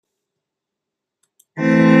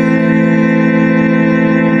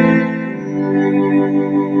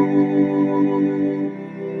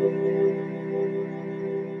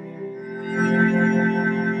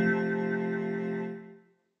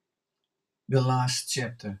The last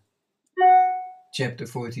chapter, chapter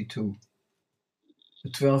 42. A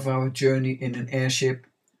 12-hour journey in an airship,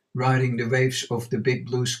 riding the waves of the big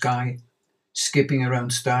blue sky, skipping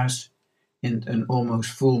around stars and an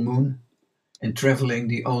almost full moon, and traveling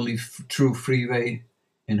the only true freeway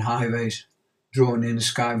and highways drawn in the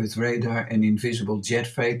sky with radar and invisible jet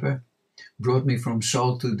vapor, brought me from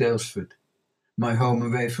Seoul to Daylesford, my home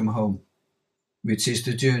away from home, which is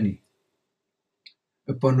the journey.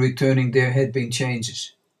 Upon returning there had been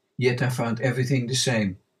changes, yet I found everything the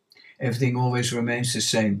same. Everything always remains the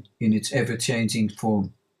same in its ever-changing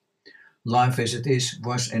form. Life as it is,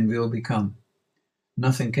 was and will become.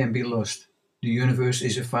 Nothing can be lost. The universe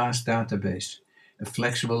is a vast database, a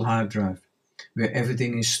flexible hard drive, where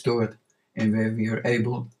everything is stored and where we are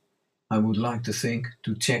able, I would like to think,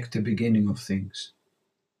 to check the beginning of things.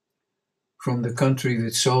 From the country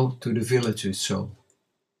with soul to the village with soul.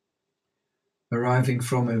 Arriving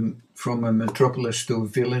from a metropolis to a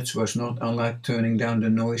village was not unlike turning down the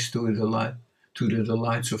noise to the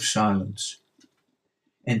delights of silence.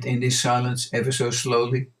 And in this silence, ever so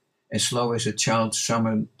slowly, as slow as a child's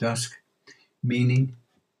summer dusk, meaning,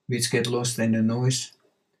 which get lost in the noise,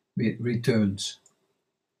 returns.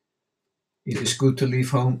 It is good to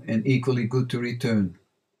leave home and equally good to return.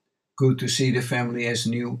 Good to see the family as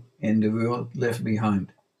new and the world left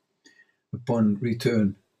behind. Upon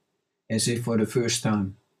return, as if for the first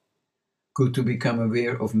time. Good to become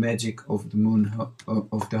aware of magic of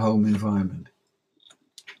the home environment.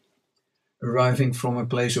 Arriving from a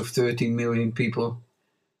place of 13 million people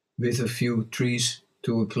with a few trees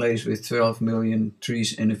to a place with 12 million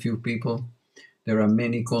trees and a few people, there are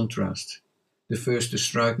many contrasts. The first to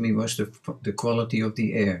strike me was the quality of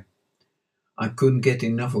the air. I couldn't get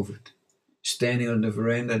enough of it. Standing on the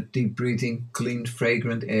veranda, deep breathing, clean,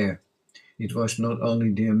 fragrant air. It was not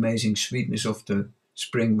only the amazing sweetness of the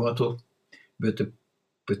spring bottle, but the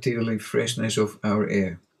particular freshness of our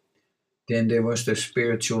air. Then there was the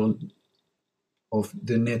spiritual of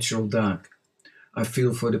the natural dark. I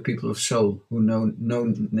feel for the people of soul, who know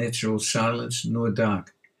no natural silence nor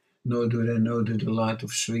dark, nor do they know the delight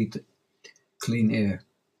of sweet, clean air.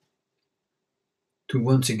 To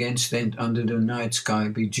once again stand under the night sky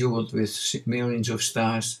bejeweled with millions of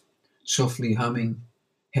stars, softly humming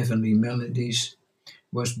heavenly melodies,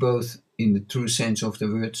 was both, in the true sense of the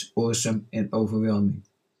words, awesome and overwhelming.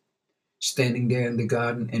 Standing there in the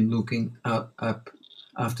garden and looking up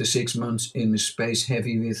after 6 months in a space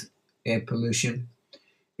heavy with air pollution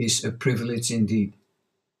is a privilege indeed,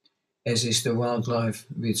 as is the wildlife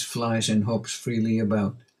which flies and hops freely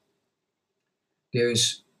about. There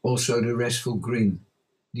is also the restful green,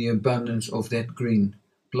 the abundance of that green,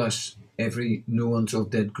 plus every nuance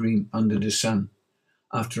of that green under the sun.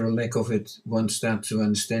 After a lack of it, one starts to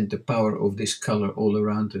understand the power of this color all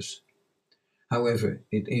around us. However,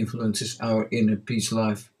 it influences our inner peace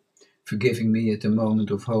life, forgiving me at the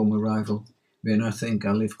moment of home arrival, when I think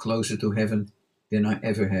I live closer to heaven than I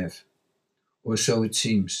ever have. Or so it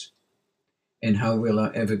seems. And how will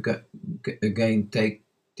I ever again take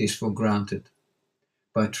this for granted?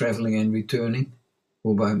 By traveling and returning,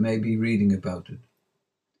 or by maybe reading about it?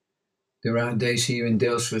 There are days here in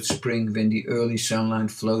Daylesford spring when the early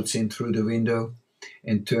sunlight floats in through the window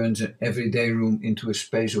and turns an everyday room into a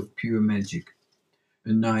space of pure magic.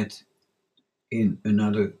 A night in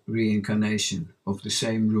another reincarnation of the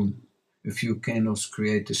same room. A few candles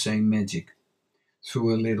create the same magic,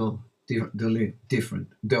 though a little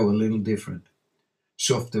different,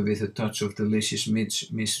 softer with a touch of delicious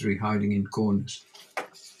mystery hiding in corners.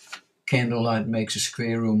 Candlelight makes a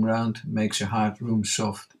square room round, makes a hard room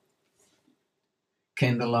soft.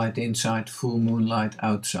 Candlelight inside, full moonlight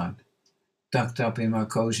outside. Tucked up in my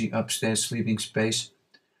cozy upstairs sleeping space,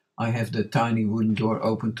 I have the tiny wooden door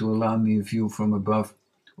open to allow me a view from above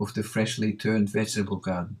of the freshly turned vegetable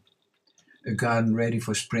garden. A garden ready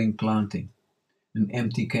for spring planting. An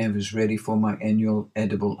empty canvas ready for my annual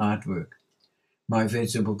edible artwork. My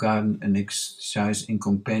vegetable garden an exercise in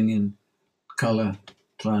companion color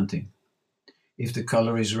planting. If the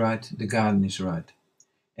color is right, the garden is right.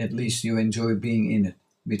 At least you enjoy being in it,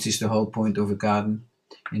 which is the whole point of a garden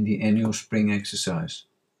in the annual spring exercise.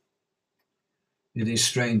 It is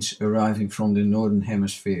strange arriving from the northern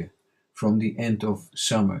hemisphere, from the end of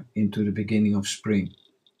summer into the beginning of spring.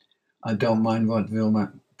 I don't mind what will my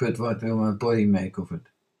body make of it?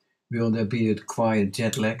 Will there be a quiet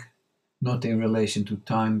jet lag? Not in relation to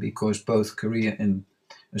time, because both Korea and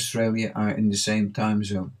Australia are in the same time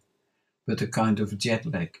zone, but a kind of jet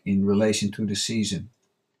lag in relation to the season.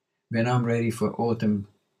 When I'm ready for autumn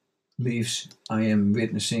leaves, I am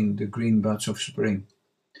witnessing the green buds of spring,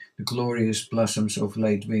 the glorious blossoms of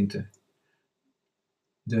late winter.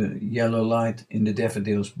 the yellow light in the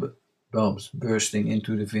daffodils bulbs bursting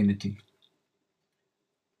into divinity.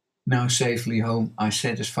 Now safely home, I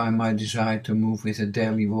satisfy my desire to move with a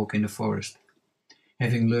daily walk in the forest.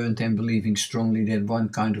 Having learned and believing strongly that one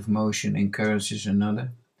kind of motion encourages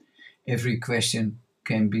another, every question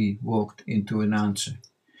can be walked into an answer.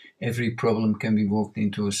 Every problem can be walked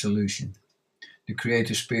into a solution. The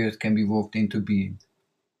creative spirit can be walked into being.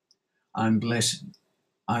 I'm blessed.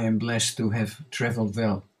 I am blessed to have traveled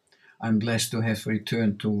well. I'm blessed to have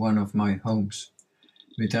returned to one of my homes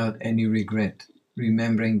without any regret,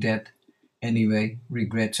 remembering that, anyway,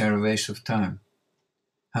 regrets are a waste of time.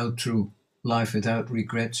 How true! Life without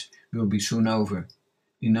regrets will be soon over.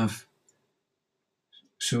 Enough,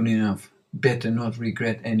 soon enough. Better not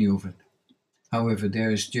regret any of it. However, there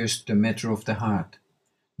is just the matter of the heart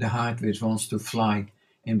which wants to fly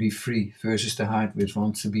and be free versus the heart which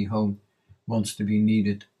wants to be home, wants to be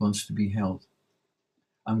needed, wants to be held.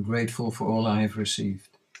 I'm grateful for all I have received.